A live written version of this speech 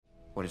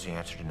What is the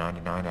answer to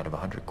 99 out of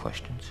 100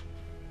 questions?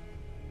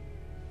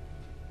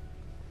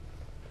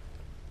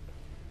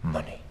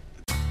 Money.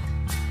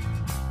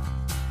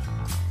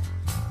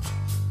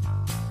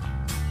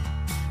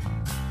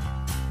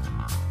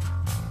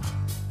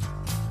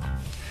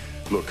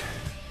 Look,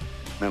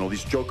 man, all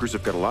these jokers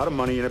have got a lot of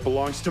money and it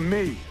belongs to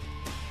me.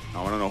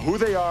 I want to know who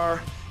they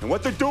are and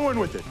what they're doing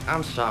with it.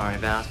 I'm sorry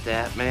about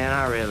that, man.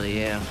 I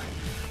really am.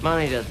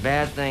 Money does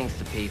bad things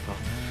to people.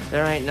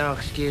 There ain't no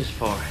excuse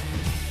for it.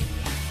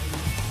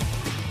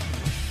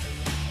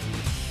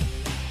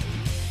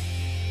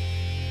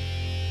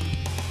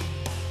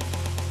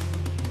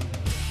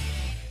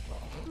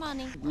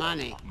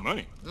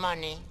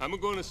 Money. I'm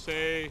going to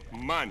say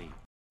money.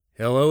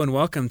 Hello and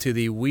welcome to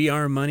the We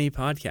Are Money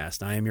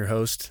podcast. I am your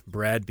host,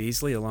 Brad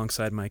Beasley,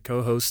 alongside my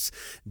co-hosts,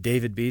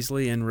 David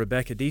Beasley and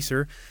Rebecca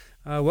Deeser.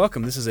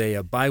 Welcome. This is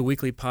a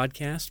bi-weekly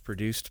podcast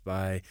produced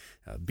by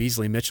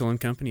Beasley Mitchell &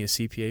 Company, a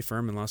CPA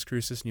firm in Las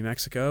Cruces, New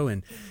Mexico.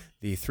 And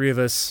the three of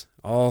us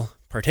all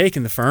partake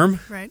in the firm.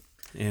 Right.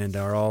 And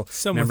are all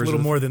some members with a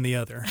little more than the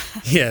other.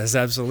 Yes,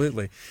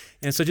 absolutely.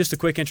 And so just a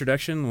quick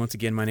introduction. Once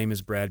again, my name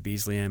is Brad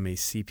Beasley. I'm a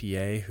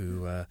CPA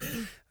who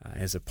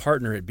is a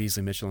partner at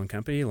Beasley Mitchell &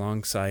 Company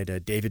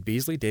alongside David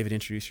Beasley. David,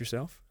 introduce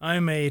yourself.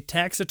 I'm a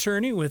tax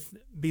attorney with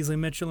Beasley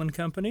Mitchell &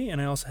 Company,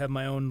 and I also have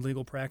my own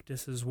legal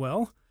practice as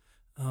well.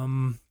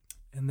 And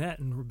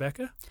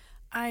Rebecca?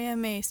 I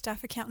am a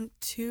staff accountant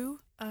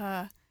too,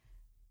 a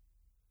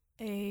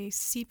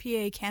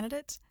CPA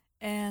candidate,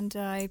 and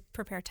I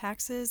prepare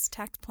taxes,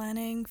 tax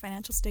planning,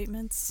 financial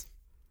statements.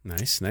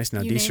 Nice. Now,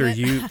 You Deeser,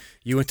 name it.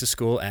 you went to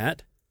school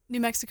at?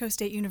 New Mexico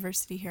State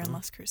University here in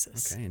Las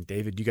Cruces. Okay, and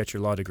David, you got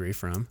your law degree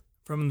from?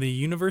 From the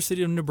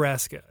University of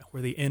Nebraska,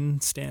 where the N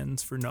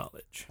stands for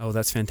knowledge. Oh,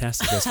 that's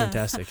fantastic. That's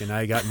fantastic. And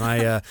I got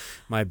my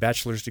my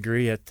bachelor's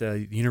degree at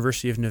the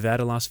University of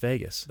Nevada, Las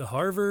Vegas. The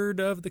Harvard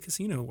of the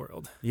casino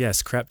world.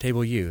 Yes, Crap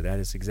Table U. That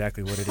is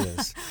exactly what it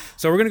is.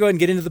 So we're going to go ahead and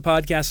get into the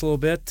podcast a little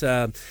bit.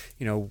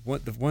 One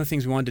of the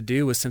things we wanted to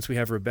do was, since we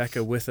have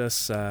Rebecca with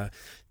us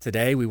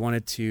today, we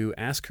wanted to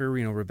ask her,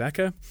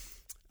 Rebecca,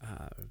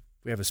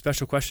 we have a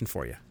special question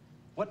for you.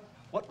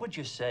 What would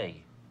you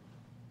say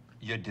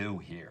you do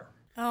here?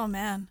 Oh,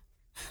 man.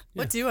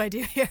 What do I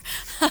do here?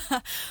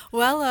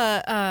 Well,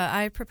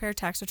 I prepare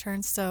tax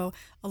returns, so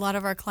a lot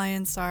of our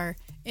clients are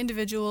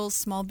individuals,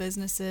 small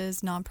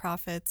businesses,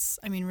 nonprofits.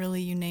 I mean,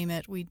 really, you name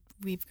it,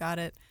 we've got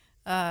it.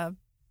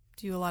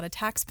 Do a lot of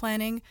tax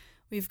planning.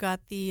 We've got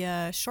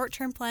the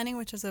short-term planning,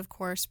 which is, of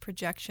course,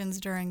 projections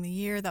during the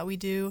year that we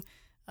do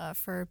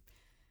for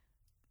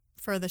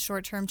the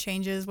short-term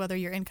changes, whether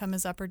your income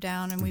is up or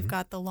down. And we've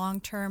got the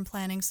long-term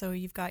planning, so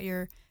you've got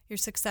your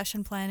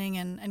succession planning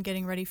and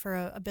getting ready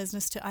for a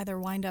business to either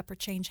wind up or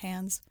change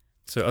hands.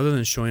 So other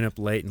than showing up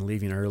late and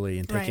leaving early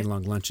and taking Right.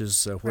 long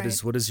lunches, what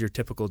Right. is your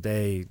typical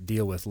day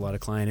deal with? A lot of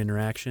client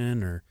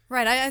interaction or?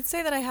 Right. I'd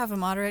say that I have a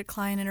moderate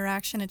client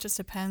interaction. It just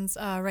depends.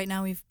 Right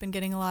now we've been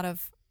getting a lot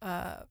of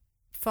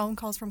phone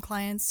calls from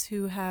clients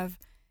who have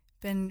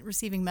been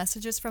receiving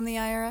messages from the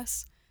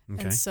IRS.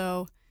 Okay. And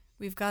so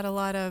we've got a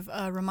lot of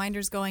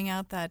reminders going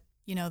out that,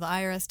 the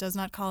IRS does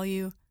not call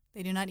you.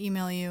 They do not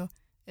email you.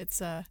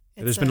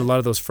 There's been a lot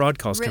of those fraud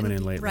calls coming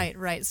in lately.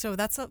 Right. So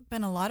that's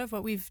been a lot of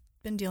what we've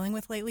been dealing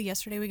with lately.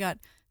 Yesterday we got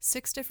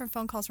 6 different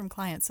phone calls from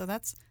clients. So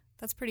that's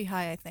pretty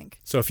high, I think.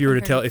 So if you were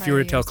to tell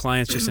years.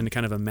 clients just in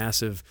kind of a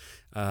massive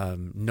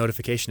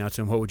notification out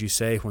to them, what would you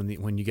say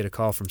when you get a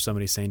call from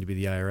somebody saying to be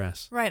the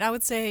IRS? Right. I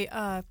would say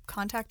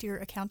contact your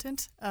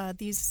accountant.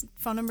 These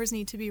phone numbers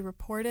need to be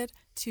reported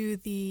to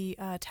the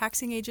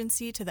taxing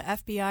agency, to the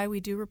FBI. We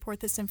do report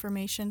this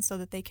information so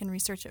that they can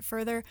research it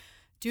further.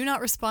 Do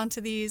not respond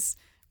to these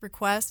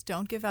requests.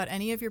 Don't give out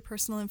any of your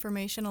personal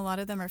information. A lot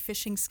of them are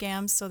phishing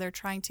scams, so they're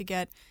trying to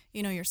get,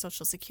 your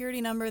social security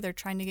number. They're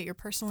trying to get your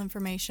personal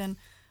information.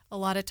 A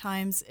lot of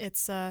times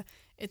it's a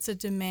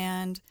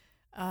demand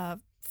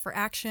for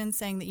action,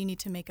 saying that you need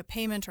to make a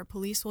payment or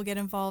police will get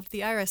involved. The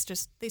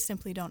IRS they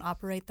simply don't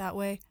operate that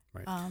way.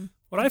 Right.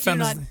 What I found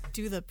do is not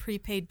do the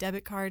prepaid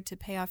debit card to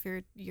pay off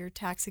your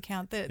tax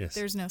account. Yes.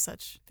 There's no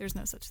such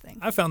thing.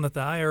 I found that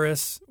the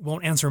IRS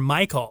won't answer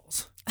my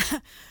calls.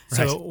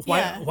 So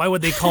Right. why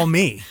would they call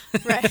me?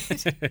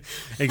 Right.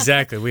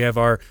 Exactly. We have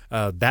our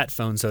bat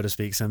phone, so to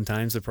speak,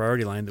 sometimes, the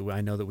priority line that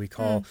I know that we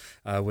call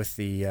with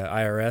the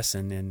IRS,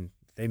 and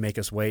they make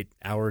us wait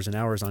hours and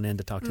hours on end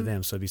to talk to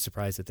them, so I'd be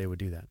surprised that they would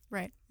do that.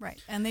 Right.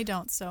 And they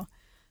don't.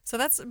 So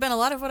that's been a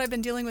lot of what I've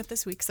been dealing with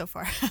this week so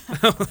far.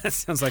 Oh, that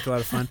sounds like a lot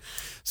of fun.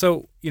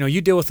 So,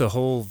 you deal with a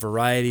whole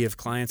variety of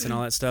clients and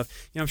all that stuff.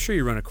 I'm sure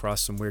you run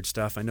across some weird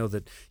stuff. I know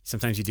that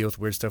sometimes you deal with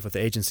weird stuff with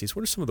the agencies.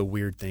 What are some of the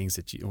weird things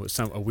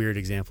a weird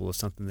example of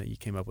something that you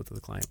came up with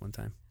a client one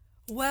time?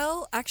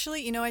 Well,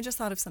 actually, I just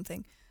thought of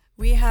something.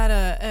 We had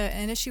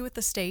an issue with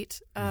the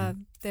state.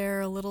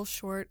 They're a little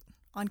short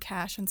on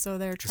cash, and so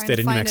they're trying to find it. State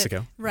of New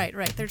Mexico. Right.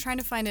 They're trying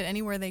to find it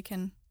anywhere they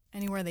can.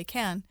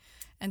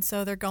 And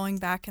so they're going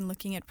back and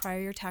looking at prior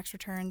year tax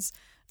returns.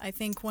 I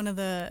think one of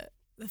the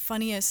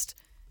funniest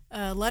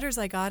letters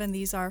I got, and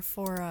these are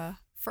for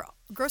for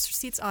gross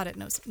receipts audit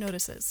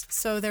notices.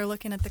 So they're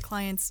looking at the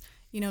client's,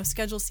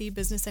 Schedule C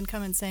business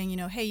income and saying,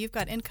 hey, you've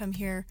got income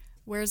here.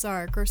 Where's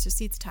our gross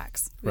receipts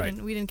tax? We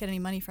didn't get any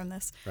money from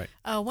this. Right.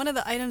 One of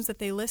the items that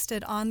they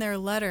listed on their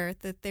letter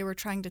that they were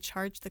trying to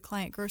charge the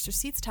client gross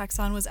receipts tax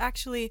on was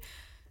actually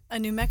a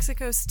New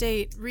Mexico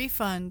state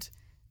refund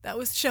that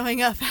was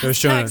showing up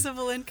as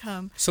taxable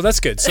income. So that's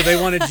good. So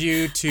they wanted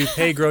you to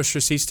pay gross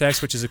receipts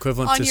tax, which is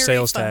equivalent to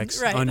sales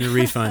tax on your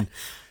refund.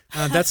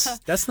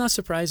 That's not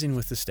surprising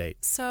with the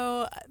state.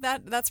 So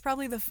that's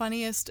probably the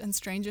funniest and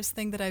strangest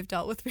thing that I've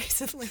dealt with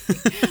recently.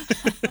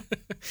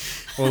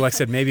 Well, like I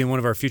said, maybe in one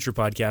of our future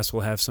podcasts,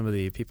 we'll have some of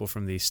the people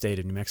from the state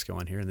of New Mexico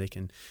on here, and they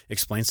can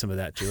explain some of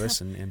that to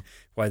us and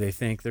why they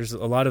think. There's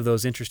a lot of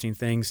those interesting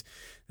things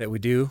that we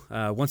do.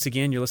 Once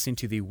again, you're listening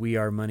to the We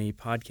Are Money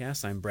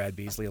podcast. I'm Brad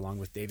Beasley, along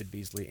with David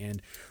Beasley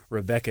and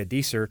Rebecca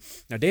Deeser.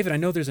 Now, David, I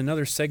know there's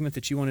another segment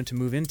that you wanted to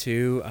move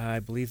into. I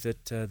believe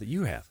that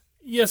you have.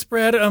 Yes,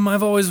 Brad.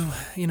 I've always,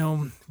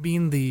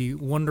 been the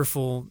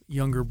wonderful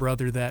younger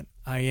brother that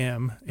I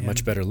am.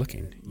 Much better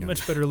looking.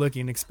 Much better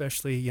looking,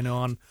 especially,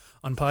 on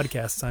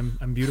podcasts.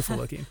 I'm beautiful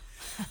looking.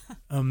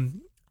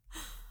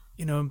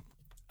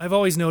 I've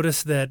always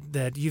noticed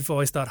that you've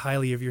always thought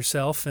highly of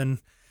yourself, and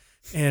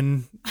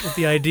with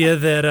the idea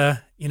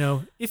that,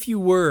 if you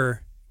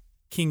were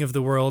king of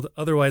the world,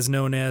 otherwise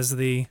known as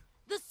the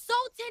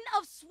Sultan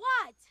of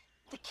Swat,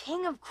 the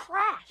King of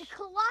Crash, the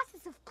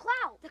Colossus of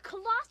Clout, the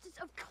Colossus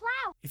of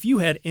Clout. If you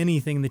had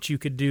anything that you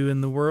could do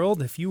in the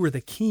world, if you were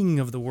the king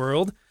of the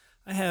world,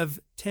 I have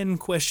 10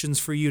 questions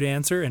for you to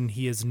answer, and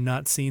he has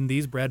not seen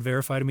these. Brad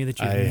verified to me that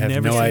you've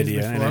never seen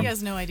these before. He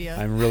has no idea.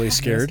 I'm really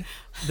scared.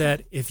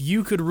 That if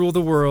you could rule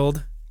the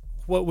world,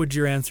 what would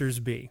your answers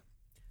be?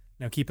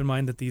 Now, keep in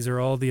mind that these are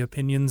all the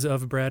opinions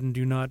of Brad and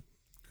do not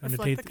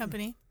reflect the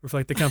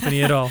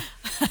company at all.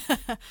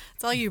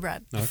 It's all you,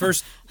 Brad. The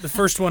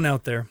first one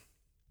out there.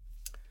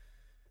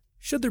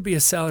 Should there be a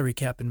salary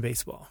cap in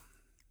baseball?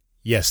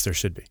 Yes, there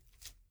should be.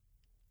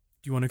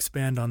 Do you want to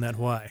expand on that?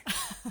 Why?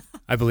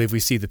 I believe we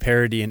see the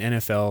parity in the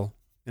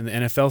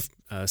NFL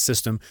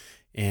system,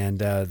 and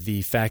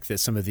the fact that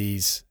some of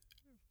these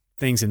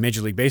things in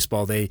Major League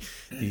Baseball,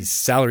 these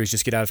salaries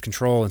just get out of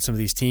control, and some of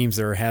these teams,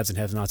 there are haves and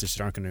have-nots that just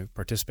aren't going to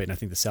participate, and I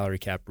think the salary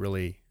cap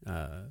really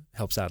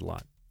helps out a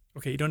lot.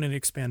 Okay, you don't need to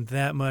expand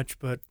that much,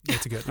 but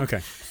that's good.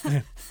 Okay.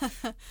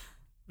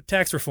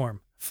 Tax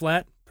reform,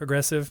 flat,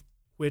 progressive,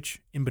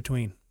 which in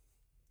between?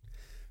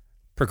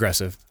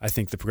 Progressive. I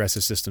think the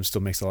progressive system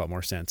still makes a lot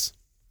more sense.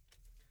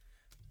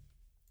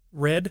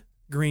 Red,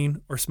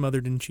 green, or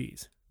smothered in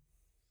cheese?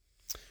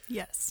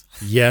 Yes.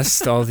 Yes,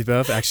 to all of the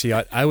above. Actually,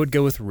 I would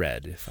go with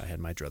red if I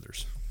had my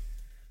druthers.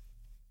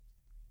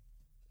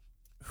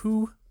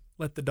 Who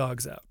let the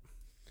dogs out?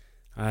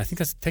 I think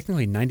that's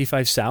technically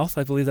 95 South.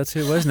 I believe that's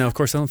who it was. Now, of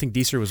course, I don't think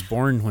Deeser was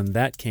born when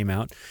that came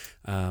out,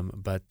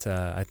 but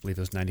I believe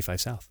it was 95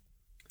 South.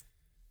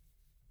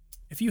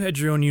 If you had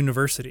your own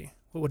university,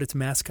 what would its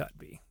mascot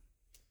be,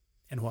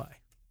 and why?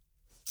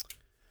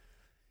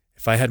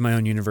 If I had my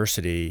own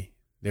university,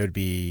 there would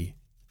be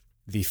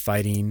the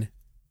Fighting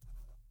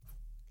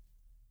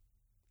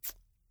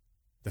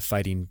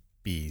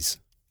Bees.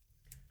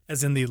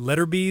 As in the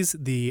letter bees,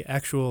 the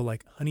actual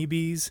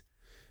honeybees?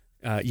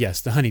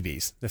 Yes, the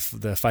honeybees,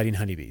 the Fighting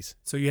Honeybees.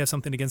 So you have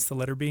something against the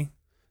letter B?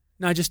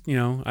 No, I just,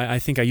 I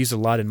think I use a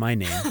lot in my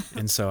name,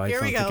 and so I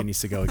don't think it needs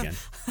to go again.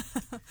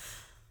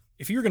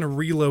 If you're going to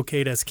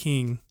relocate as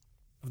king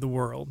of the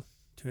world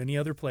to any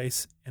other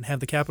place and have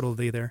the capital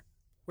be there,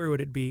 where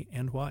would it be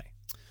and why?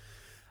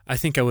 I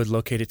think I would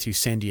locate it to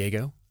San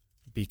Diego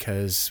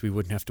because we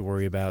wouldn't have to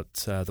worry about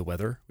the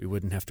weather. We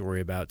wouldn't have to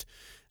worry about,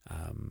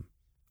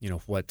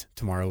 what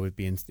tomorrow would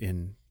be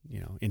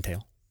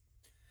entail.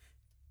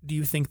 Do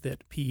you think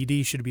that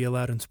PED should be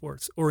allowed in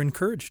sports or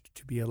encouraged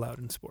to be allowed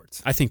in sports?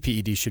 I think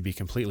PED should be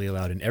completely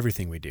allowed in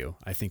everything we do.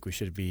 I think we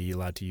should be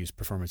allowed to use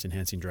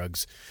performance-enhancing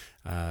drugs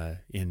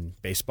in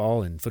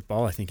baseball and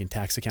football. I think in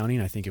tax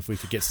accounting. I think if we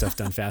could get stuff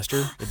done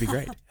faster, it'd be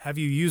great. Have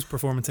you used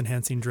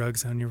performance-enhancing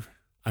drugs on your...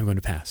 I'm going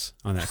to pass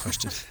on that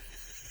question.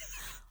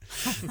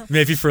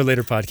 Maybe for a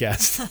later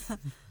podcast.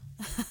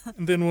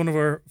 And then one of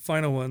our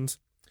final ones.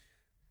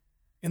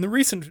 In the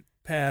recent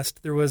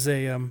past, there was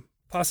a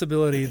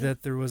possibility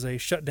that there was a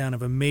shutdown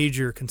of a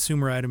major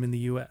consumer item in the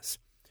U.S.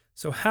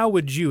 So how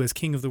would you, as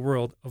king of the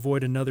world,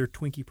 avoid another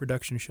Twinkie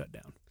production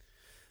shutdown?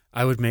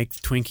 I would make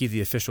Twinkie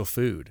the official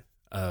food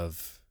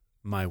of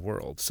my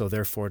world. So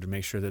therefore, to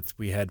make sure that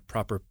we had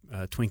proper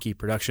Twinkie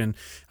production,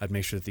 I'd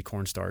make sure that the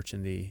cornstarch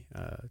and the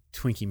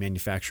Twinkie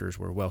manufacturers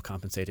were well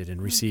compensated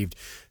and received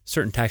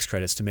certain tax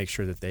credits to make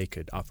sure that they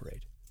could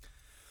operate.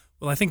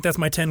 Well, I think that's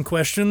my 10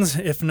 questions.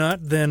 If not,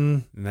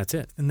 then... And that's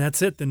it. And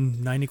that's it.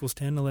 Then 9 equals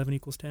 10, 11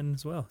 equals 10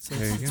 as well. So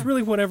it's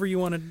really whatever you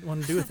want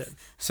to do with it.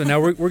 So now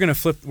we're going to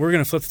flip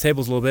the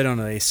tables a little bit on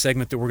a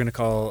segment that we're going to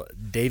call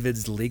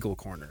David's Legal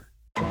Corner.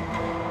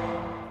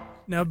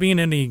 Now, being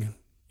any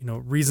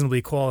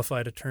reasonably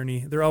qualified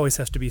attorney, there always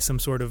has to be some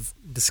sort of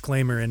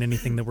disclaimer in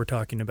anything that we're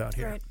talking about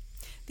here. Right.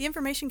 The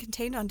information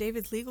contained on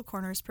David's Legal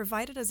Corner is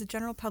provided as a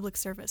general public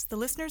service. The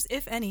listeners,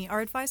 if any,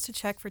 are advised to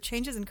check for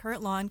changes in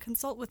current law and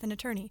consult with an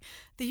attorney.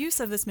 The use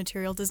of this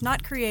material does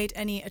not create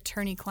any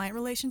attorney-client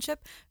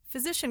relationship,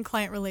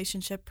 physician-client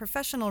relationship,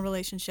 professional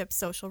relationship,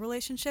 social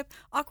relationship,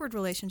 awkward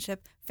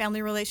relationship,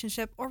 family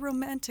relationship, or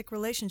romantic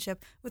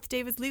relationship with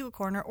David's Legal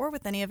Corner or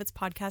with any of its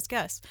podcast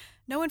guests.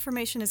 No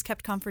information is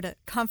kept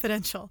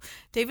confidential.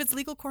 David's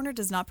Legal Corner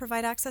does not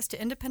provide access to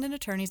independent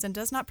attorneys and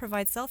does not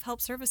provide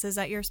self-help services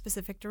at your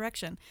specific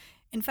direction.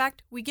 In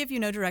fact, we give you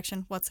no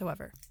direction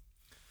whatsoever.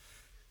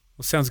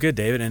 Well, sounds good,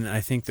 David. And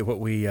I think that what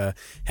we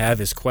have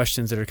is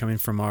questions that are coming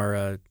from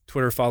our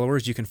Twitter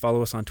followers. You can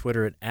follow us on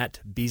Twitter at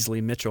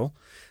Beasley Mitchell,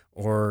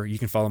 or you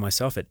can follow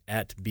myself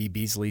at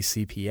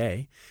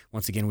BBeasleyCPA.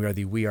 Once again, we are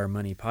the We Are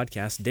Money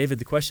podcast. David,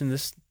 the question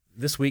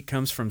this week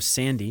comes from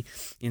Sandy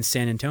in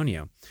San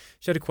Antonio.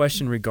 She had a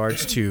question in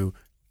regards to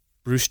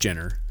Bruce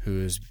Jenner,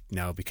 who has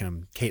now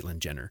become Caitlyn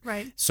Jenner.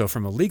 Right. So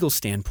from a legal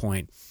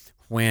standpoint,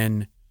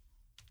 when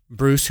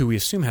Bruce, who we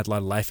assume had a lot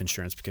of life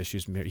insurance because he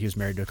was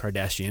married to a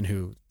Kardashian,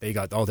 who they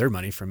got all their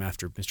money from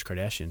after Mr.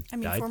 Kardashian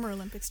died. Former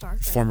Olympic star.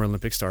 Right? Former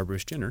Olympic star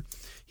Bruce Jenner.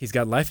 He's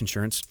got life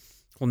insurance.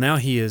 Well, now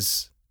he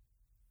is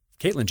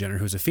Caitlyn Jenner,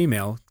 who's a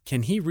female.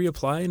 Can he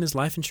reapply in his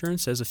life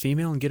insurance as a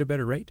female and get a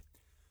better rate?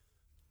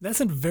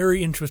 That's a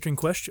very interesting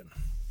question.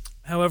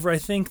 However, I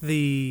think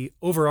the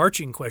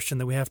overarching question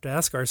that we have to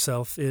ask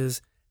ourselves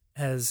is,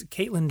 has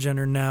Caitlyn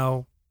Jenner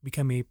now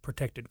become a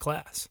protected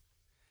class?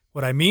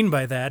 What I mean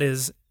by that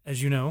is,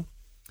 as you know,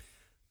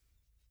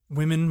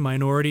 women,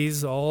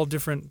 minorities, all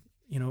different,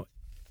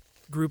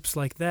 groups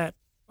like that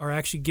are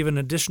actually given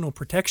additional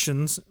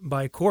protections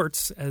by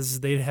courts as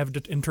they have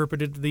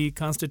interpreted the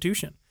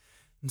Constitution.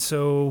 And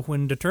so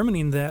when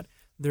determining that,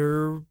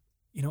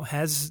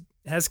 has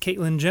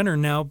Caitlyn Jenner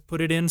now put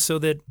it in so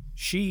that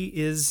she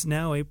is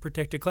now a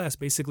protected class,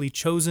 basically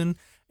chosen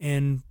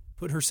and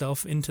put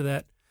herself into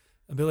that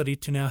ability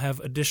to now have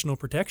additional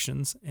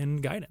protections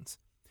and guidance.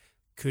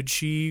 Could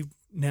she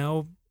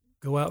now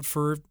go out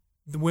for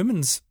the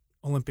women's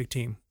Olympic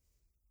team?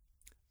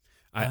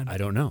 I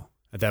don't know.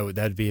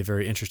 That'd be a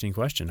very interesting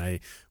question. I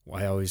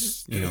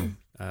always,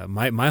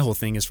 my whole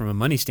thing is from a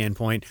money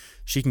standpoint,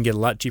 she can get a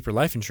lot cheaper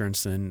life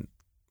insurance than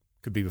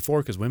could be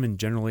before because women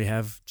generally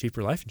have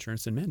cheaper life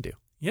insurance than men do.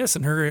 Yes,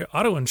 and her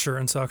auto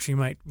insurance actually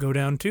might go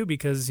down too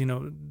because,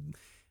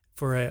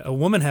 for a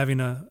woman having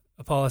a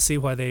policy,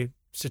 why they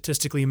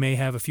statistically may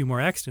have a few more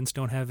accidents,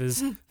 don't have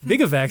as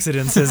big of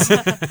accidents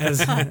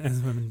as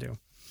women do.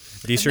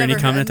 Deeser, any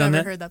comment on that?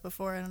 I've never heard that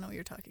before. I don't know what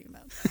you're talking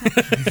about.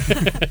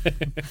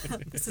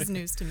 This is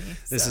news to me.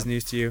 This is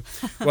news to you.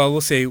 Well,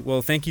 we'll say,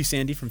 thank you,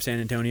 Sandy from San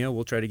Antonio.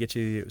 We'll try to get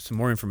you some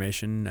more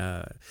information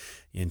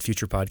in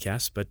future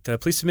podcasts. But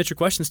please submit your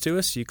questions to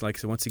us.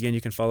 Once again,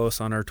 you can follow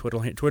us on our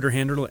Twitter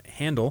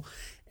handle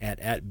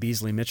at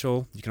Beasley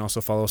Mitchell. You can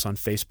also follow us on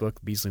Facebook,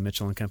 Beasley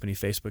Mitchell and Company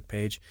Facebook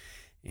page.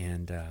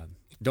 And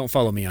don't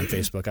follow me on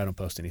Facebook. I don't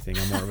post anything.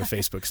 I'm more of a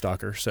Facebook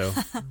stalker. So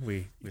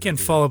we can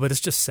follow, but it's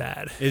just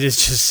sad. It is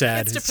just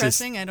sad. It's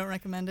depressing. I don't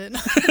recommend it.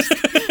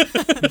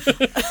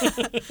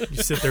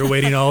 You sit there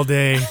waiting all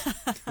day,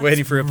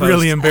 waiting for a post.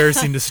 Really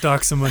embarrassing to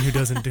stalk someone who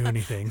doesn't do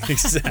anything.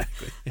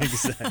 Exactly.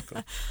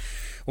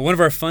 Well, one of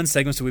our fun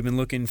segments that we've been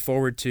looking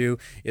forward to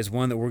is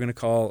one that we're going to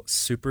call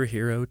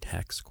Superhero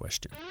Tax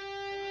Question.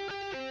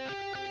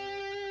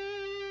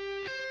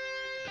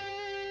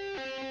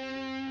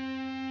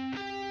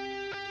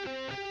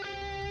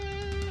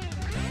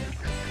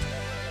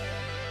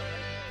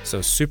 So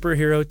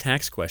superhero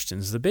tax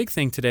questions. The big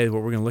thing today,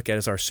 what we're going to look at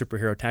is our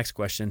superhero tax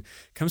question,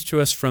 comes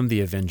to us from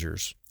the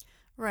Avengers.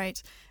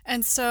 Right.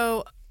 And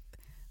so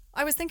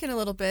I was thinking a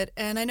little bit,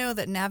 and I know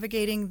that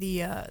navigating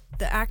the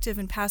active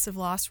and passive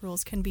loss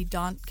rules can be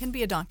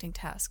a daunting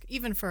task,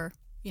 even for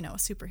a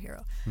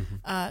superhero.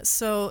 Mm-hmm.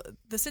 So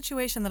the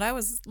situation that I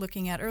was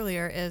looking at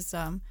earlier is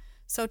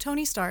so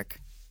Tony Stark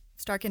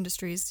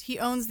Industries, he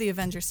owns the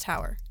Avengers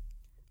Tower,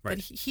 right. But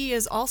he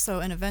is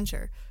also an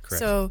Avenger. Correct.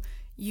 So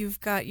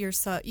you've got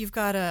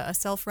a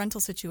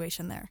self-rental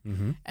situation there.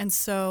 Mm-hmm. And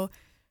so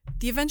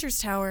the Avengers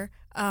Tower,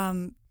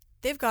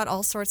 they've got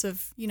all sorts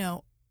of,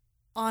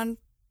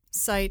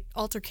 on-site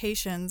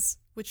altercations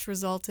which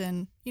result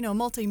in,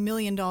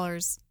 multi-million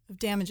dollars of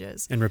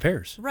damages. And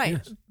repairs. Right.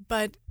 Yes.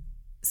 But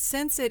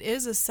since it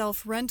is a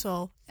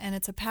self-rental and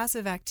it's a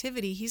passive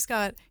activity,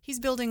 he's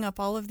building up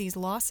all of these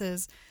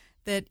losses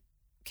that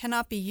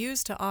cannot be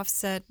used to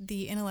offset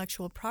the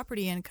intellectual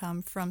property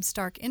income from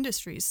Stark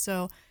Industries.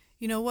 So,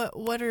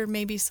 what are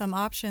maybe some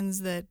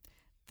options that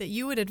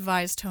you would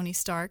advise Tony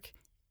Stark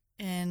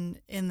in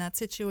that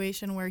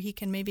situation where he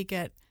can maybe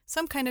get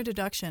some kind of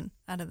deduction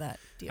out of that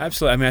deal?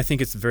 Absolutely. I mean, I think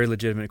it's a very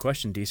legitimate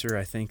question, Deeser.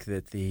 I think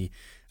that the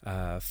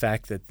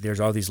fact that there's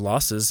all these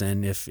losses,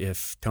 and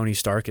if Tony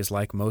Stark is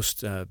like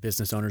most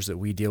business owners that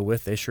we deal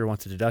with, they sure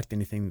want to deduct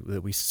anything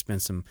that we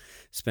spend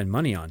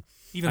money on.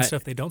 Even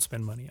stuff they don't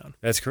spend money on.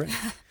 That's correct.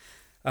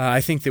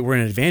 I think that we're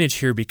in an advantage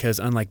here because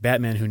unlike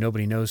Batman, who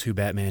nobody knows who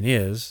Batman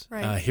is,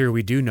 Right. here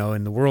we do know,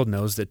 and the world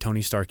knows that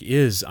Tony Stark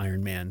is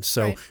Iron Man.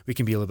 So Right. we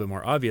can be a little bit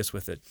more obvious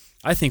with it.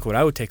 I think what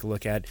I would take a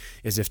look at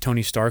is if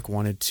Tony Stark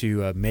wanted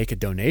to make a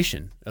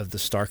donation of the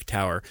Stark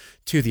Tower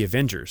to the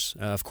Avengers.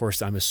 Of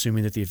course, I'm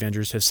assuming that the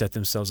Avengers have set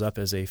themselves up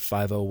as a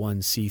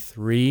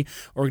 501c3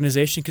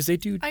 organization because they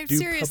do I do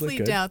seriously public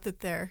good. doubt that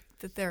they're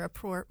a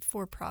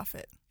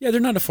for-profit. Yeah, they're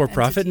not a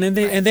for-profit,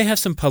 entity, and they have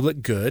some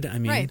public good. I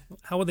mean, Right.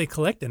 How would they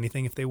collect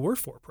anything if they were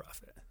for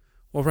profit?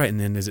 well, right, and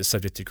then is it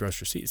subject to gross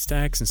receipts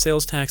tax and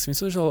sales tax? I mean,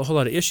 so there's a whole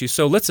lot of issues.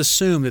 So let's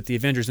assume that the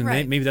Avengers, and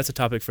Right. maybe that's a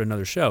topic for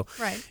another show,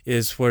 Right.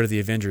 is what are the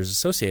Avengers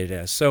associated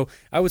as? So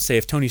I would say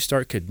if Tony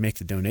Stark could make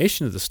the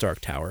donation of the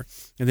Stark Tower,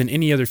 and then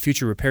any other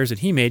future repairs that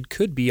he made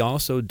could be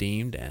also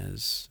deemed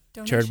as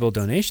charitable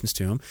donations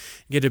to him,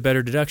 get a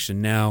better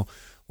deduction. Now,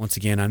 once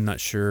again, I'm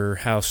not sure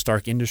how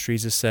Stark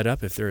Industries is set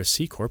up. If they're a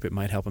C Corp, it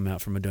might help him out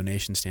from a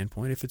donation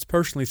standpoint. If it's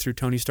personally through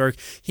Tony Stark,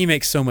 he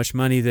makes so much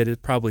money that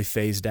it probably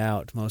phased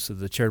out most of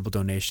the charitable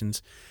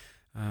donations.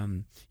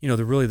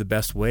 The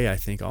best way, I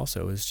think,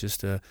 also is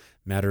just a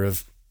matter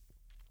of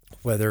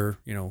whether,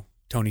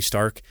 Tony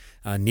Stark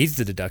needs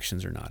the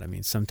deductions or not. I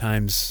mean,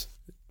 sometimes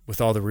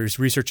with all the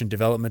research and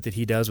development that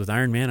he does with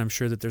Iron Man, I'm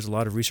sure that there's a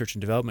lot of research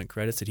and development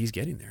credits that he's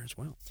getting there as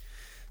well.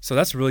 So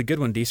that's a really good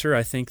one, Deeser.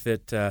 I think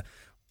that,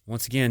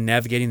 once again,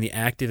 navigating the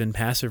active and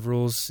passive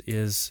rules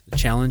is a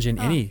challenge in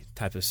any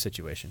type of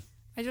situation.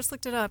 I just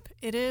looked it up.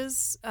 It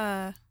is,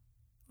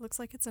 looks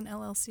like it's an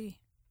LLC.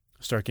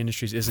 Stark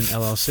Industries is an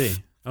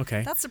LLC.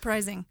 Okay. That's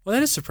surprising. Well,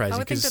 that is surprising. I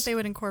would think that they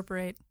would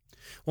incorporate.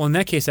 Well, in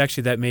that case,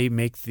 actually, that may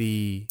make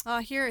the...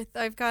 Here,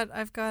 I've got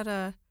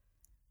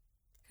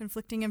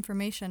conflicting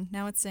information.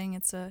 Now it's saying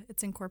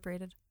it's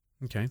incorporated.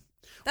 Okay.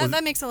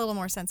 That makes a little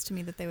more sense to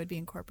me that they would be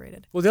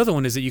incorporated. Well, the other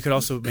one is that you could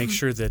also make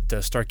sure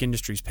that Stark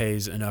Industries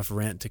pays enough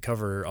rent to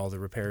cover all the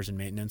repairs and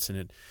maintenance, and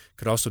it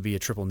could also be a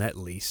triple net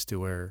lease to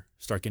where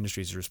Stark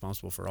Industries is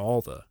responsible for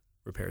all the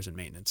repairs and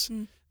maintenance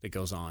that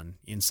goes on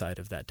inside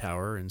of that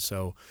tower, and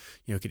so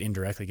could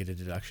indirectly get a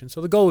deduction.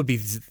 So the goal would be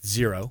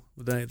zero.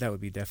 That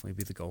would definitely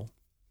be the goal.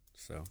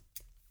 So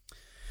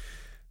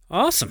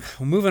awesome.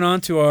 Well, moving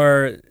on to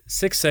our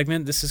sixth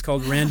segment. This is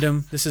called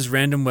Random. This is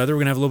Random Weather. We're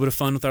gonna have a little bit of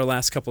fun with our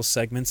last couple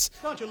segments.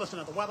 Don't you listen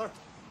to the weather?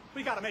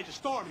 We got a major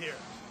storm here.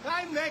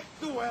 I make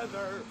the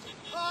weather.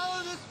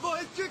 Oh, this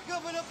moisture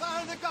coming up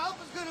out of the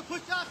Gulf is going to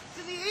push us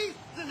to the east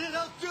and then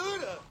out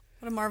Judah.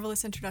 What a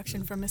marvelous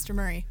introduction from Mr.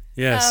 Murray.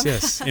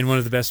 Yes, in one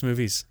of the best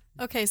movies.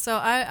 Okay, so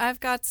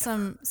I've got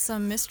some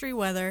mystery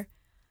weather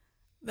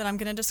that I'm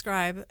going to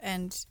describe,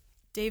 and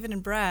David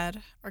and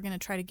Brad are going to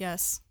try to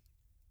guess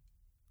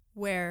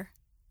where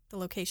the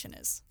location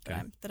is that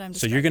I'm describing.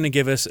 So you're going to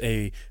give us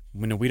we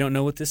don't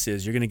know what this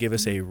is. You're going to give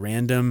us a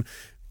random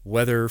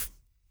weather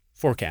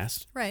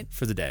forecast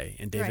for the day,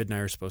 and David and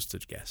I are supposed to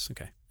guess.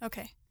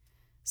 Okay.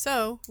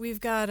 So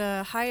we've got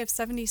a high of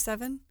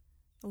 77,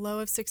 a low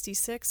of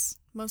 66,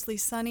 mostly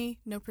sunny,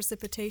 no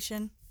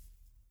precipitation.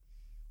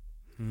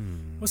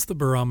 What's the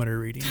barometer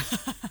reading?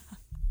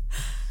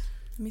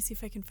 Let me see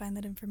if I can find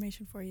that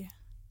information for you.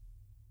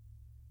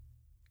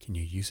 Can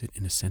you use it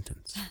in a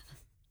sentence?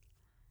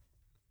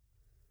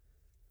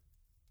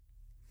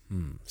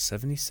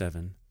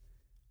 77,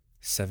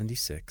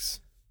 76.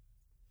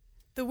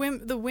 The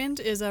wind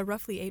is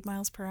roughly 8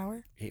 miles per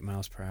hour. 8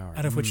 miles per hour.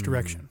 Out of which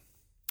direction?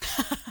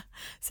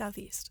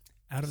 Southeast.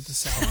 Out of the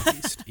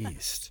southeast.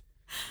 East.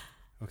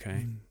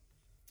 Okay.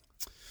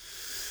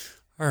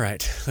 All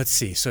right. Let's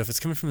see. So if it's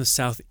coming from the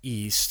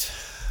southeast,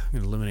 I'm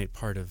going to eliminate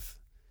part of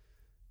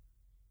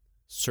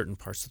certain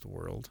parts of the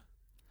world.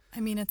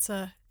 I mean, it's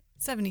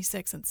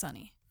 76 and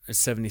sunny. It's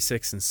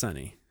 76 and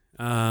sunny.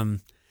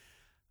 I'm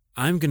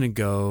going to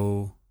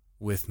go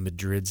with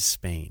Madrid,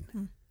 Spain.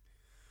 I'm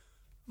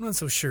not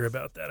so sure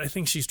about that. I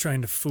think she's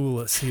trying to fool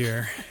us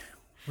here.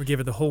 We'll give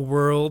it the whole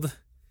world.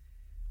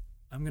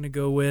 I'm going to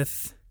go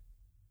with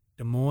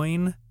Des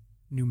Moines,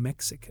 New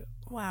Mexico.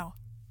 Wow.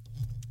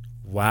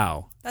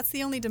 That's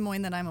the only Des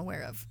Moines that I'm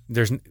aware of.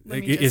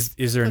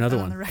 Is there another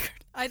on one? the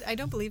record. I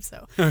don't believe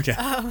so. Okay.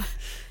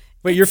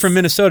 Wait, you're from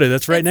Minnesota.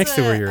 That's right next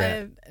to where you're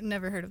at. I've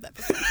never heard of that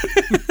before.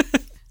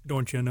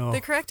 Don't you know?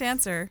 The correct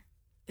answer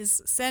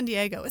is San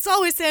Diego. It's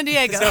always San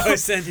Diego. It's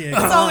always San Diego.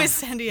 It's always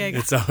San Diego.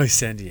 It's always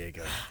San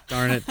Diego.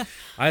 Darn it.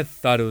 I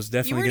thought it was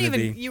definitely going to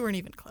be. You weren't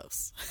even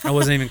close. I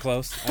wasn't even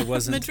close. I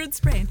wasn't. Madrid,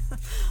 Spain.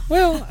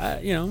 Well,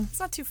 It's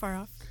not too far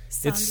off.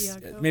 San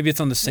Diego. Maybe it's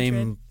on the same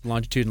Madrid.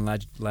 longitude and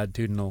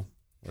latitudinal.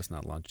 Well, it's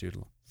not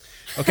longitudinal.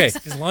 Okay.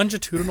 Is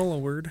longitudinal a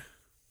word?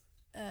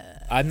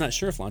 I'm not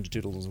sure if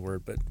longitudinal is a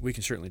word, but we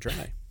can certainly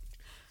try.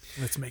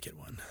 Let's make it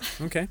one.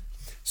 Okay.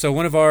 So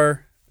one of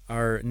our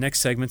next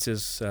segments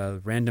is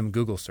random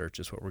Google search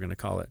is what we're going to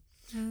call it.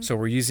 So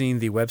we're using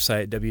the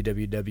website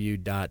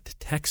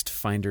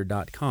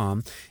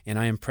www.textfinder.com, and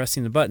I am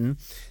pressing the button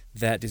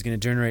that is going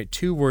to generate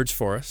 2 words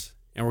for us,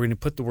 and we're going to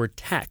put the word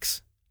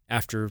tax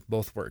after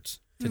both words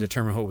to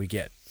determine what we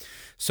get.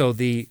 So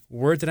the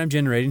word that I'm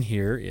generating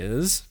here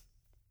is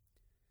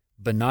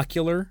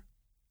binocular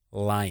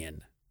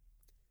lion.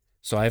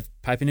 So I've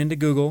typing into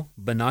Google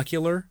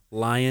binocular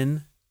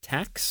lion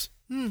tax,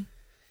 and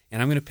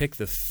I'm going to pick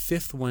the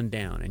fifth one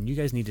down, and you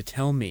guys need to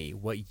tell me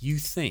what you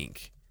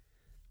think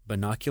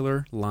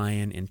binocular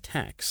lion and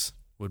tax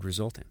would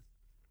result in.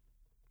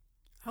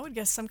 I would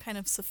guess some kind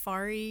of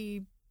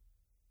safari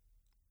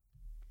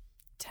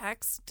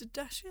tax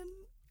deduction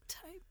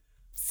type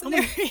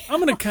scenario. I'm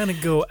going to kind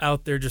of go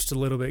out there just a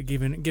little bit,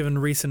 given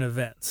recent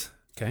events.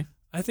 Okay.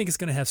 I think it's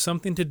going to have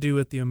something to do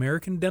with the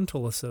American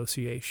Dental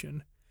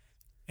Association,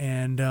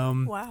 and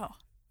wow,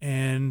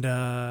 and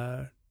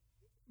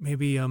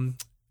maybe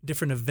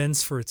different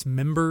events for its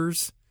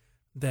members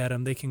that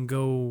they can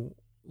go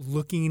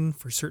looking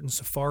for certain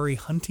safari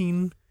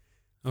hunting.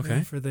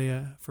 Okay. For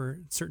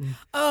certain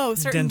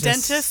certain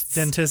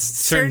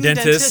dentists certain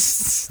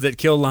dentists that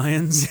kill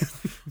lions.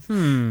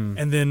 And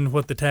then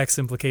what the tax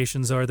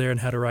implications are there and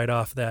how to write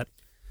off that.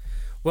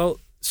 Well,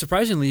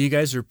 surprisingly, you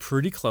guys are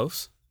pretty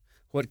close.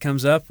 What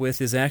comes up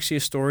with is actually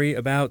a story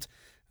about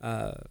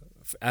out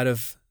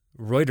of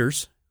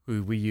Reuters,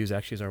 who we use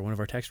actually as one of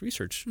our tax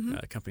research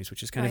companies,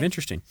 which is kind of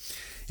interesting.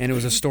 And it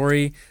was a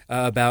story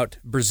about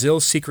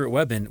Brazil's secret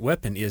weapon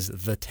is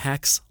the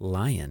tax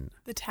lion.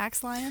 The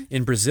tax lion?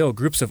 In Brazil,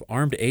 groups of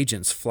armed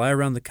agents fly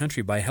around the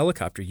country by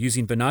helicopter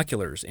using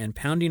binoculars and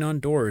pounding on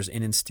doors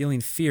and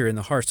instilling fear in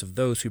the hearts of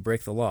those who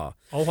break the law.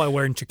 All while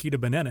wearing Chiquita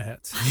banana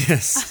hats.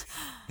 Yes.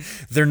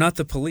 They're not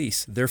the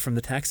police. They're from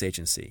the tax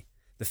agency.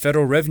 The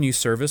Federal Revenue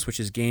Service, which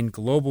has gained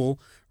global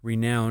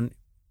renown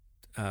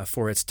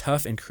for its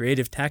tough and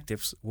creative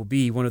tactics, will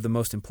be one of the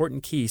most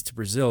important keys to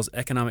Brazil's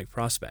economic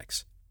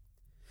prospects.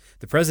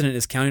 The president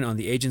is counting on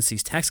the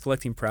agency's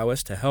tax-collecting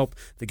prowess to help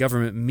the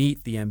government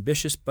meet the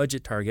ambitious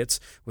budget targets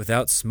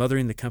without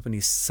smothering the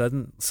company's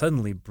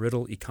suddenly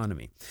brittle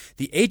economy.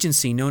 The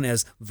agency, known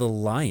as the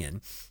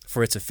Lion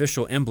for its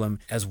official emblem,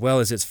 as well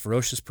as its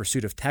ferocious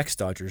pursuit of tax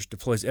dodgers,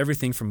 deploys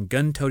everything from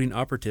gun-toting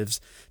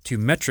operatives to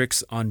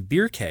metrics on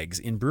beer kegs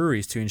in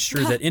breweries to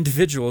ensure that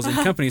individuals and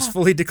companies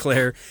fully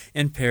declare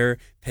and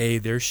pay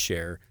their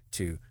share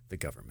to the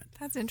government.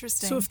 That's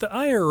interesting. So if the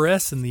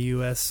IRS in the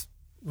U.S.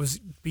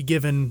 be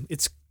given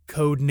its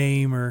code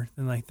name or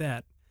something like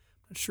that,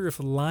 I'm not sure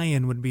if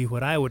lion would be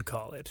what I would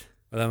call it.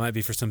 Well, that might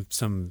be for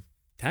some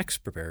tax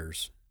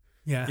preparers.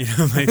 Yeah,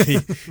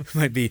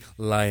 might be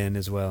lion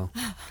as well.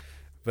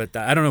 But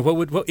I don't know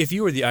what if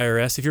you were the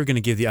IRS, if you were going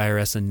to give the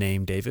IRS a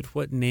name, David,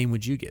 what name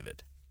would you give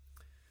it?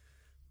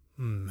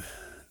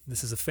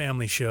 This is a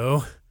family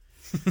show,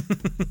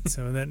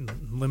 so that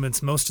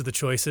limits most of the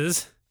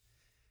choices.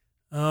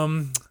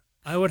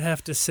 I would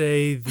have to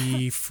say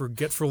the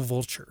Forgetful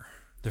Vulture.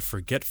 The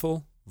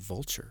Forgetful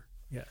Vulture.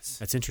 Yes.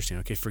 That's interesting.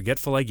 Okay,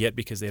 forgetful I get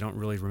because they don't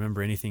really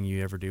remember anything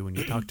you ever do when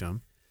you talk to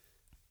them.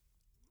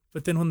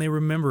 But then when they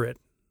remember it,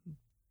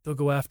 they'll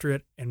go after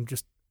it and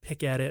just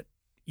pick at it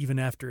even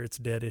after it's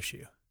a dead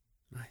issue.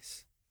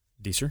 Nice.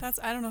 Deeser?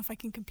 I don't know if I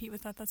can compete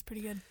with that. That's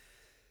pretty good.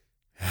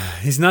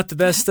 He's not the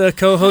best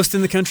co-host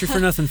in the country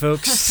for nothing,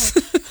 folks.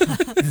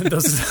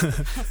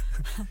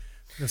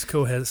 Those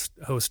co-host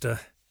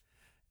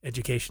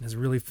education has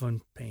really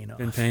been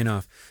paying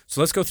off.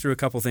 So let's go through a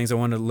couple of things. I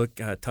want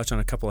to touch on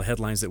a couple of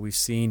headlines that we've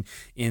seen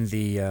in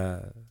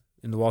the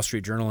Wall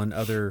Street Journal and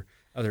other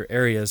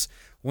areas.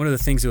 One of the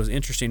things that was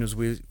interesting was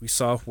we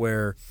saw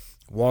where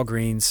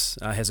Walgreens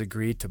has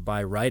agreed to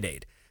buy Rite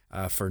Aid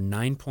for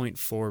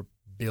 $9.4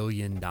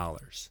 billion.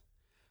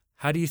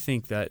 How do you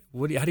think that?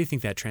 How do you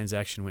think that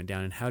transaction went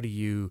down? And how do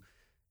you,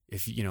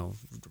 if you know,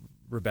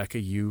 Rebecca,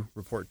 you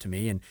report to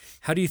me, and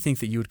how do you think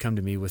that you would come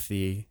to me with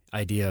the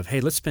idea of,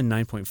 hey, let's spend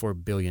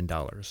 $9.4 billion?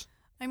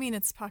 I mean,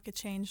 it's pocket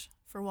change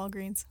for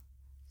Walgreens,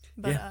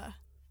 but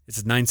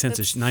it's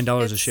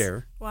 $9 a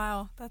share.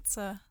 Wow, that's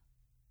a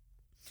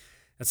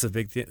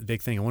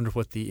big thing. I wonder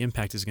what the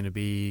impact is going to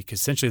be, because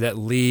essentially that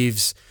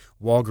leaves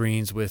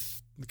Walgreens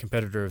with the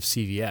competitor of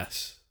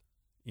CVS,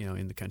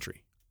 in the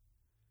country.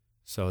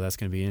 So that's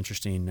going to be an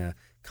interesting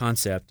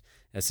concept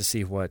as to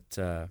see what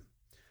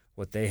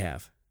they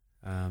have.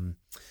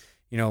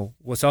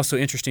 What's also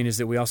interesting is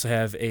that we also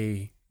have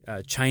a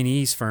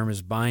Chinese firm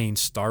is buying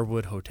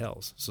Starwood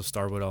hotels. So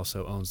Starwood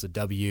also owns the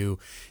W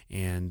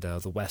and the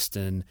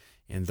Westin,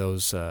 and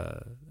those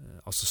also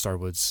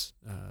Starwood's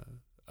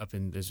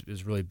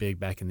is really big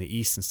back in the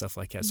East and stuff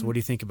like that. So what do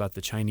you think about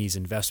the Chinese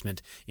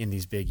investment in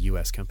these big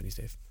U.S. companies,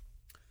 Dave?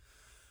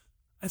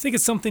 I think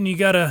it's something you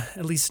got to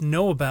at least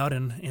know about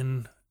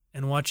and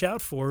watch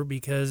out for,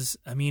 because,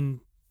 I mean,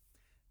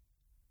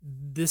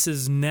 this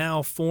is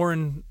now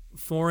foreign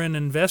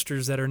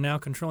investors that are now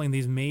controlling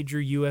these major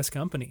U.S.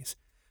 companies.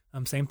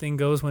 Same thing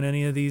goes when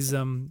any of these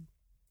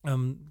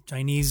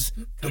Chinese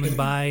come and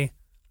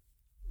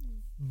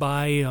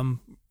buy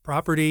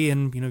property,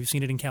 and you've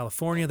seen it in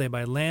California. They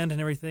buy land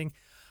and everything.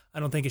 I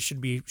don't think it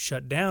should be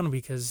shut down,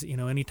 because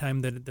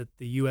anytime that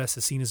the U.S.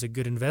 is seen as a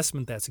good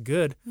investment, that's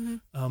good.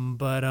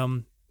 But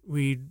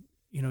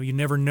you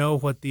never know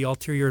what the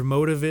ulterior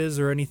motive is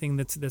or anything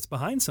that's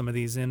behind some of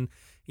these. And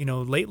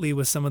lately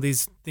with some of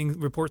these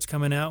reports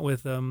coming out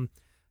with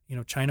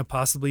China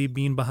possibly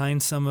being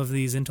behind some of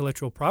these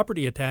intellectual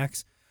property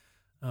attacks,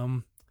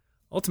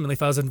 a ultimately,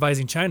 if I was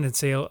advising China, I'd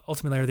say,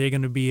 ultimately, are they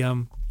going to be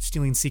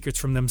stealing secrets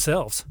from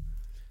themselves?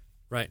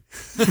 Right.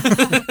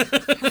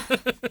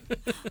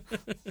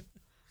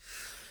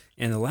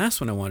 And the last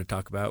one I wanted to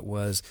talk about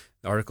was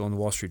the article in the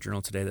Wall Street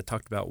Journal today that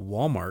talked about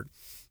Walmart,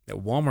 that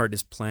Walmart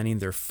is planning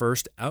their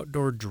first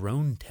outdoor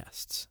drone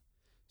tests.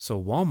 So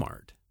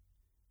Walmart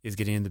is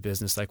getting into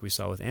business like we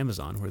saw with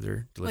Amazon, where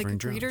they're delivering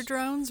drones. Like greeter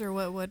drones or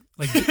what?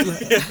 Like,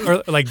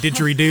 or like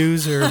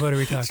didgeridoos, or what are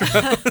we talking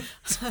about?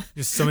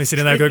 Just somebody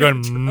sitting there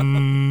going,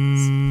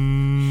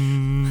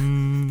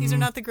 These are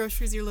not the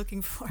groceries you're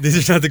looking for.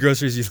 These are not the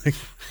groceries you're looking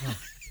for.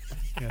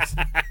 Yes.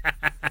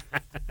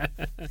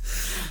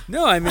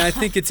 No, I mean, I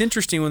think it's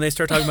interesting when they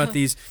start talking about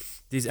these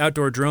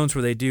outdoor drones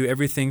where they do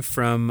everything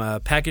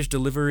from package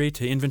delivery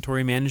to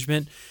inventory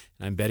management.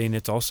 And I'm betting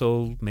it's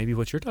also maybe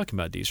what you're talking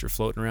about, Deezer,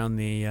 floating around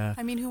the...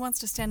 I mean, who wants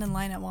to stand in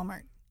line at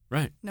Walmart?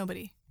 Right.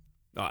 Nobody.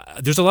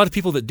 There's a lot of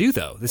people that do,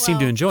 though, that seem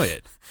to enjoy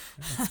it.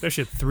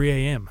 Especially at 3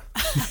 a.m.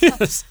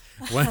 Yes.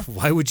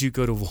 Why would you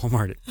go to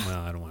Walmart? Well,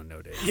 I don't want to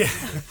know, Dave. Yeah.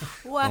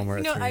 Well,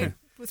 Walmart at 3 I a.m.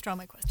 withdraw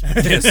my question.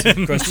 Yes,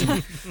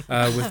 question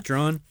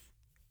withdrawn.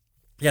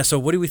 Yeah, so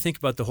what do we think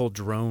about the whole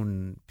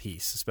drone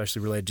piece,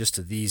 especially related just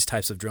to these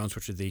types of drones,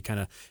 which are the kind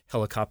of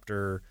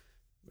helicopter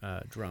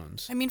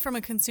drones? I mean, from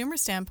a consumer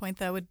standpoint,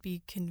 that would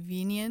be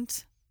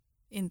convenient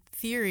in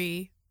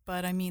theory,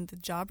 but I mean, the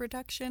job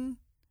reduction,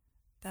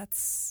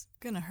 that's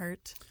going to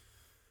hurt.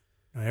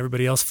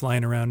 Everybody else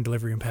flying around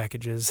delivering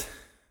packages.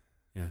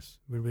 Yes.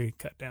 Would be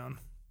cut down.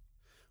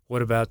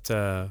 What about,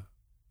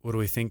 what do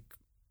we think,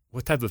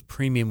 what type of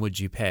premium would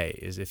you pay?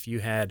 Is if you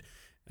had,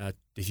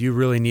 if you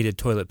really needed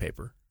toilet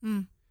paper,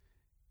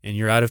 and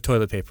you're out of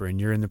toilet paper and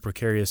you're in the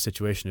precarious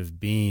situation of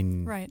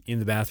being in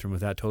the bathroom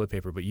without toilet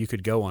paper, but you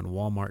could go on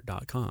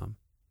Walmart.com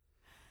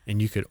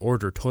and you could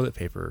order toilet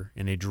paper,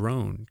 and a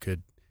drone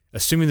could,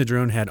 assuming the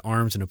drone had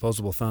arms and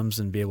opposable thumbs,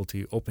 and be able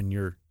to open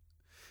your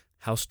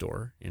house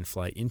door and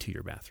fly into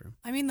your bathroom.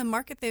 I mean, the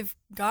market they've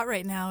got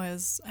right now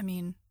is,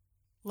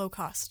 low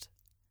cost.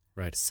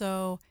 Right.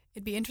 So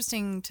it'd be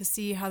interesting to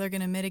see how they're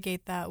going to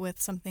mitigate that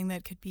with something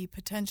that could be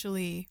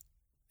potentially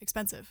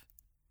expensive.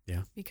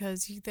 Yeah.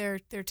 Because their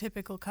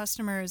typical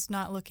customer is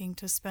not looking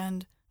to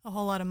spend a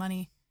whole lot of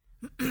money,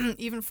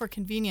 even for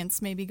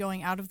convenience, maybe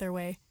going out of their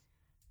way.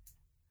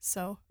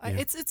 So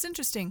it's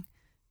interesting.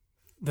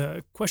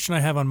 The question I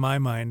have on my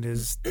mind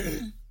is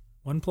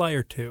 1 ply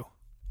or 2?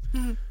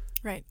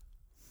 Right.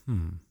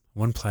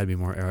 1 ply would be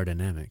more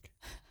aerodynamic,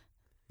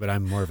 but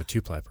I'm more of a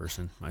 2 ply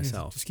person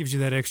myself. It just gives you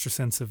that extra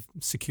sense of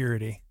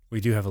security. We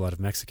do have a lot of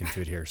Mexican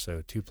food here,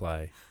 so 2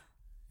 ply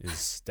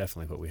is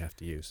definitely what we have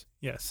to use.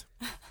 Yes.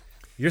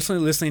 You're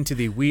listening to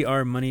the We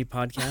Are Money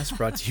podcast,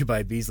 brought to you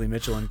by Beasley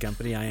Mitchell and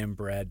Company. I am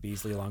Brad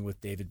Beasley, along with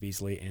David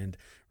Beasley and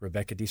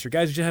Rebecca Deeser.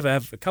 Guys, we just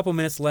have a couple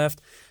minutes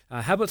left.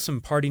 How about some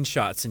parting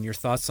shots and your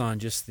thoughts on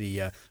just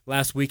the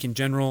last week in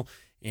general,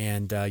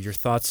 and your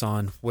thoughts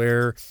on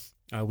where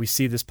we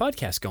see this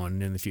podcast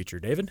going in the future,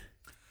 David?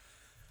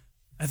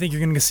 I think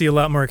you're going to see a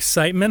lot more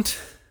excitement,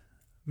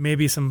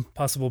 maybe some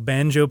possible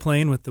banjo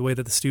playing with the way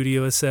that the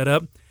studio is set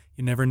up.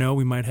 You never know.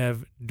 We might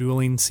have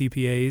dueling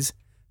CPAs.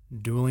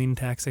 Dueling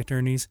tax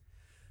attorneys,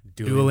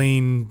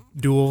 dueling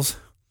duels.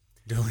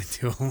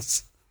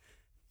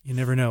 You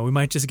never know. We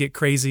might just get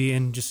crazy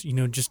and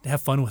just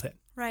have fun with it.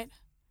 Right.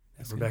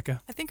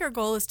 Rebecca? I think our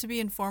goal is to be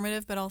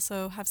informative, but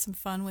also have some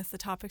fun with the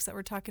topics that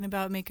we're talking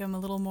about, make them a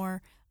little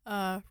more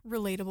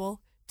relatable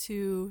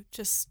to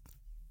just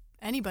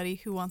anybody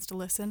who wants to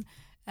listen,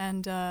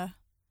 and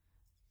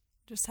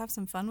just have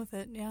some fun with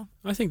it, yeah.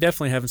 I think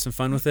definitely having some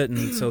fun with it,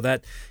 and so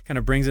that kind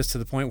of brings us to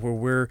the point where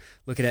we're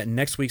looking at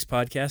next week's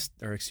podcast,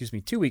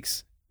 2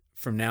 weeks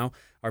from now,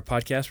 our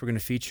podcast. We're going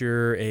to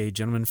feature a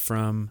gentleman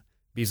from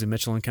Beasley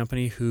Mitchell and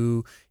Company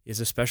who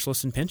is a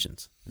specialist in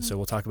pensions. And so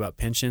we'll talk about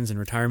pensions and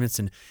retirements,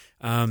 and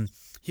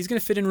he's going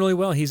to fit in really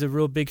well. He's a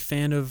real big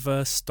fan of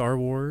Star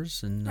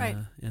Wars and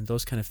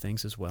those kind of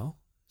things as well.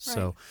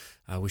 So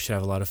we should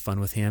have a lot of fun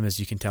with him.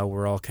 As you can tell,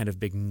 we're all kind of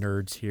big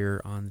nerds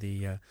here on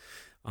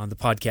the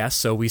podcast,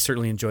 so we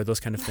certainly enjoy those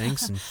kind of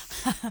things. And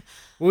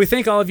well, we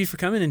thank all of you for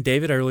coming, and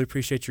David, I really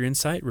appreciate your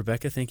insight.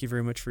 Rebecca, thank you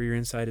very much for your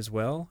insight as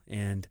well.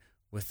 And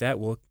with that,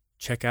 we'll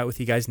check out with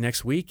you guys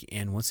next week.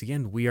 And once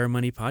again, We Are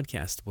Money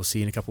podcast. We'll see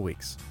you in a couple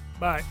weeks.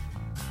 Bye.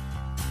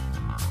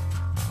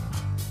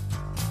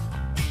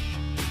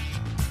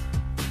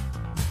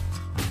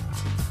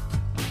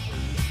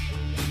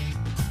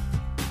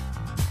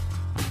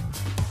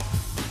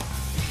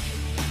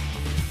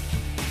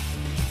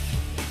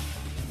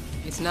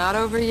 It's not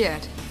over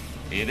yet.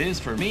 It is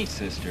for me,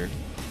 sister.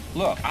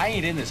 Look, I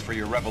ain't in this for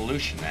your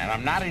revolution, and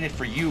I'm not in it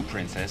for you,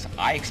 princess.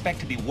 I expect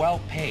to be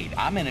well paid.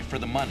 I'm in it for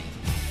the money.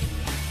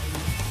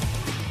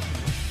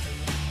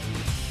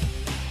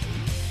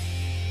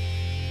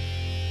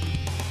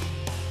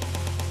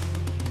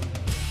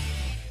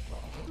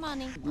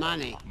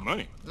 Money.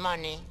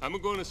 Money.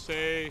 I'm gonna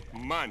say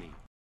money.